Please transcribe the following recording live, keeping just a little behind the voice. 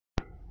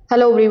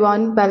Hello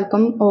everyone,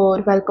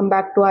 welcome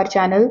back to our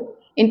channel.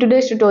 In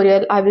today's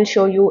tutorial, I will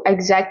show you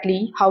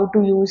exactly how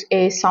to use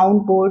a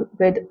soundboard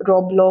with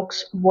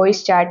Roblox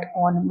voice chat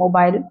on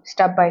mobile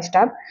step by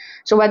step.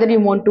 So whether you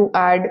want to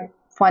add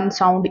fun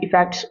sound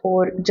effects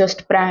or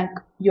just prank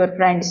your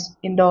friends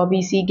in the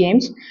VC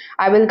games,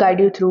 I will guide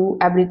you through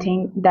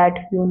everything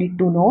that you need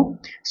to know.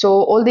 So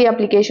all the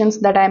applications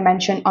that I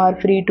mentioned are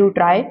free to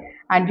try,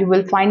 and you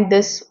will find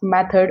this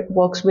method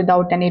works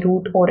without any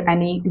root or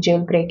any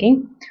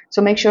jailbreaking.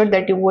 So make sure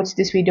that you watch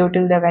this video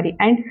till the very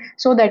end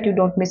so that you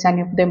don't miss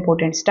any of the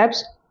important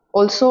steps.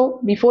 Also,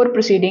 before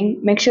proceeding,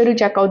 make sure you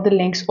check out the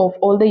links of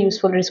all the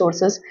useful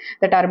resources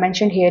that are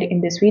mentioned here in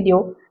this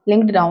video,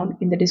 linked down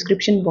in the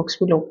description box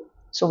below.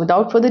 So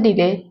without further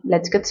delay,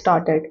 let's get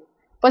started.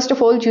 First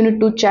of all, you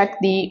need to check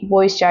the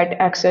voice chat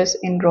access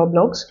in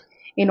Roblox.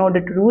 In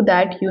order to do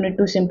that, you need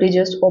to simply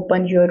just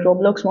open your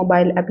Roblox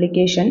mobile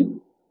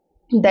application.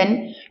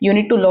 Then you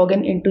need to log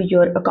in into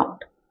your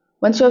account.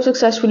 Once you have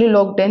successfully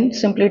logged in,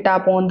 simply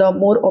tap on the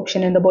More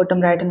option in the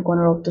bottom right hand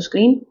corner of the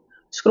screen.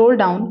 Scroll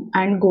down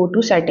and go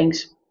to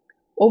Settings.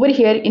 Over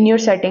here in your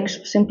settings,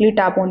 simply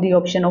tap on the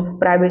option of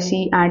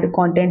Privacy and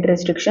Content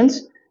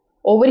Restrictions.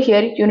 Over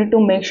here, you need to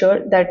make sure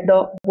that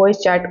the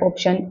voice chat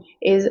option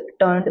is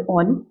turned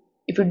on.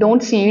 If you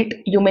don't see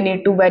it, you may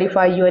need to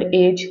verify your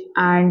age,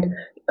 and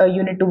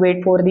you need to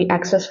wait for the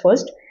access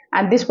first.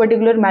 And this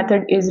particular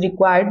method is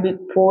required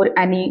before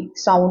any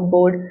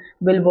soundboard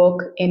will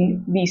work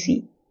in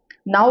VC.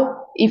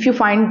 Now, if you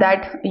find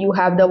that you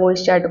have the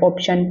voice chat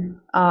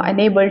option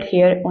enabled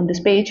here on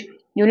this page,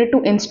 you need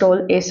to install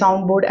a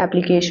Soundboard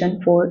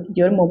application for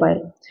your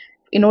mobile.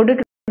 In order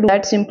to do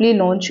that, simply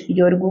launch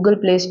your Google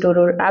Play Store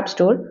or App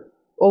Store.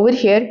 Over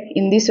here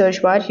in the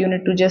search bar, you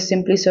need to just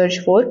simply search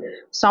for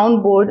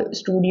Soundboard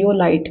Studio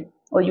Lite,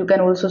 or you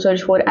can also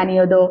search for any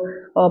other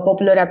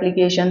popular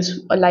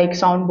applications like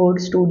Soundboard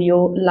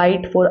Studio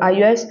Lite for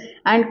iOS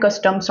and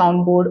Custom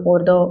Soundboard or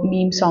the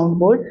Meme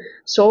Soundboard.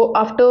 So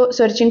after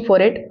searching for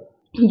it,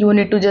 you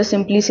need to just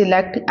simply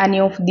select any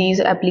of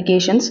these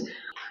applications.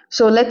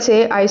 So let's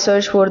say I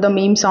search for the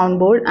Meme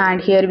Soundboard,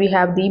 and here we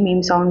have the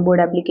Meme Soundboard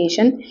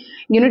application.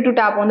 You need to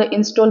tap on the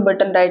install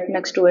button right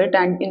next to it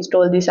and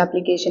install this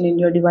application in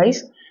your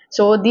device.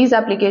 So these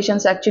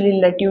applications actually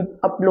let you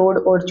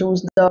upload or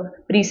choose the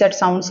preset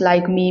sounds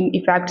like meme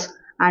effects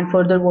and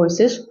further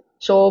voices.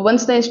 So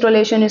once the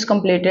installation is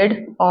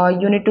completed,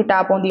 you need to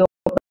tap on the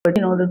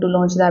button in order to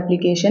launch the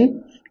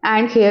application.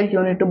 And here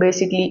you need to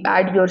basically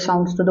add your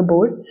sounds to the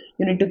board.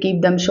 You need to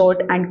keep them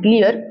short and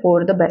clear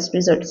for the best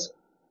results.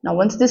 Now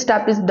once this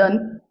step is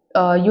done,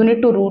 you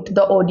need to route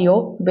the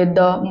audio with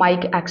the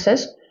mic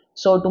access.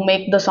 So to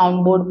make the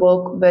soundboard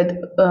work with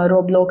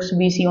Roblox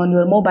VC on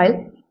your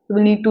mobile, you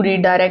will need to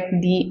redirect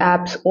the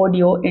app's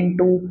audio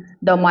into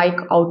the mic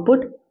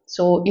output.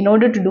 So in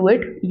order to do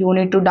it, you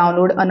need to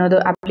download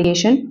another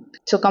application.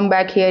 So come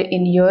back here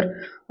in your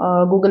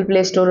Google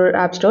Play Store or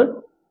App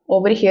Store.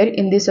 Over here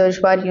in the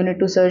search bar, you need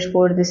to search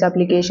for this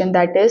application,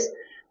 that is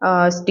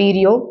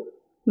Stereo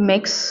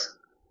Mix,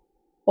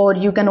 or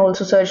you can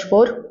also search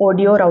for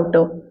Audio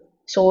Router.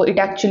 So it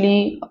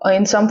actually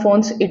in some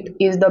phones it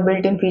is the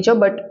built-in feature,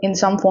 but in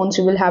some phones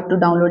you will have to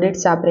download it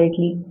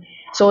separately.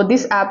 So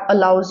this app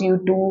allows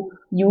you to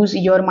use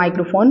your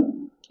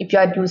microphone. If you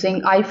are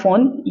using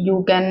iPhone,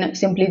 you can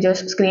simply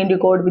just screen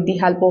record with the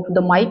help of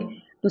the mic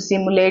to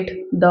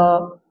simulate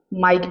the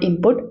mic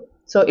input.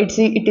 So it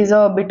is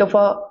a bit of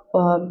a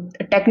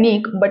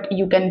technique, but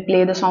you can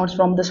play the sounds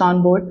from the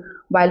soundboard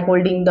while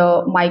holding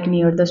the mic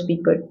near the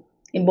speaker.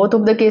 In both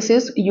of the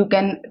cases, you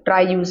can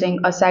try using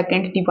a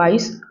second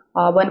device.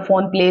 One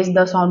phone plays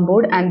the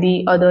soundboard and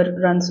the other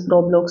runs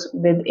Roblox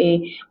with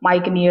a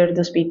mic near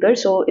the speaker.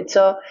 So it's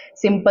a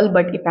simple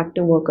but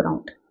effective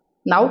workaround.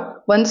 Now,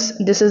 once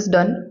this is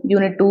done, you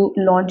need to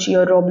launch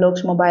your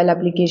Roblox mobile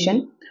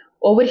application.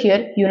 Over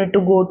here, you need to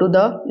go to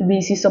the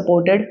VC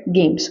supported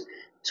games.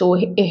 So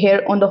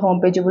here on the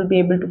home page, you will be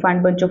able to find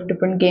a bunch of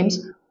different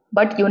games,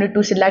 but you need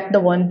to select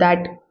the one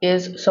that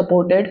is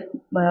supported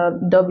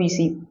the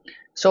VC.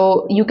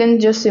 So you can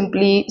just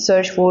simply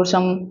search for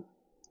some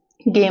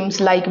games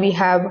like we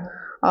have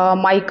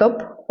Mic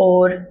Up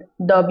or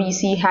the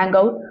VC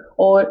Hangout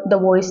or the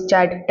voice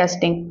chat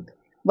testing.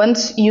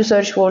 Once you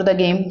search for the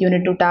game, you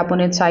need to tap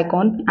on its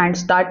icon and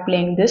start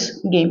playing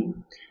this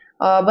game.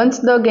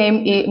 Once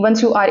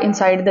you are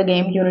inside the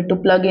game, you need to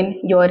plug in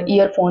your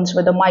earphones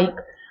with the mic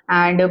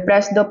and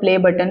press the play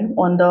button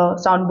on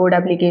the soundboard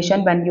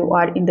application when you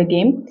are in the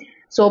game.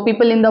 So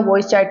people in the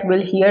voice chat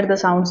will hear the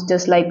sounds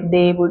just like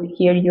they would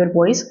hear your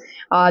voice.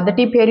 The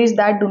tip here is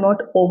that do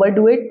not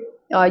overdo it.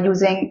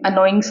 Using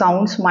annoying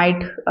sounds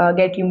might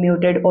get you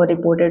muted or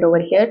reported over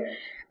here.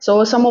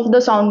 So some of the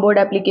soundboard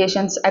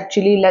applications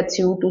actually lets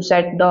you to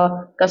set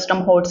the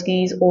custom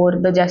hotkeys or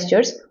the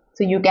gestures.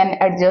 So you can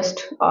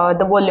adjust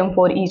the volume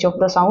for each of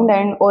the sound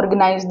and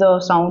organize the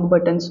sound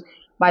buttons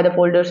by the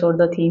folders or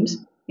the themes.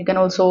 You can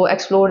also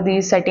explore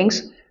these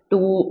settings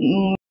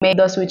to make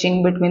the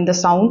switching between the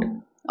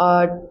sound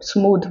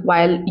smooth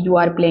while you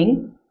are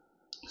playing.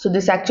 So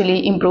this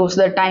actually improves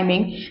the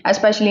timing,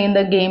 especially in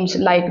the games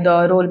like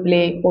the role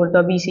play or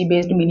the VC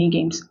based mini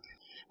games.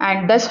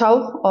 And that's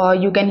how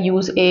you can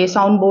use a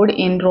soundboard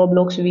in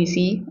Roblox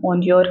VC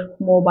on your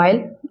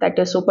mobile. That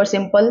is super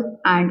simple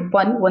and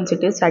fun once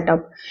it is set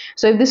up.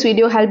 So if this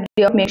video helped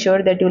you out, make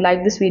sure that you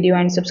like this video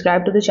and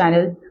subscribe to the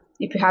channel.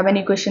 If you have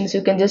any questions,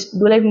 you can just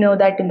do let me know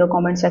that in the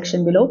comment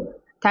section below.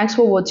 Thanks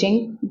for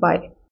watching. Bye.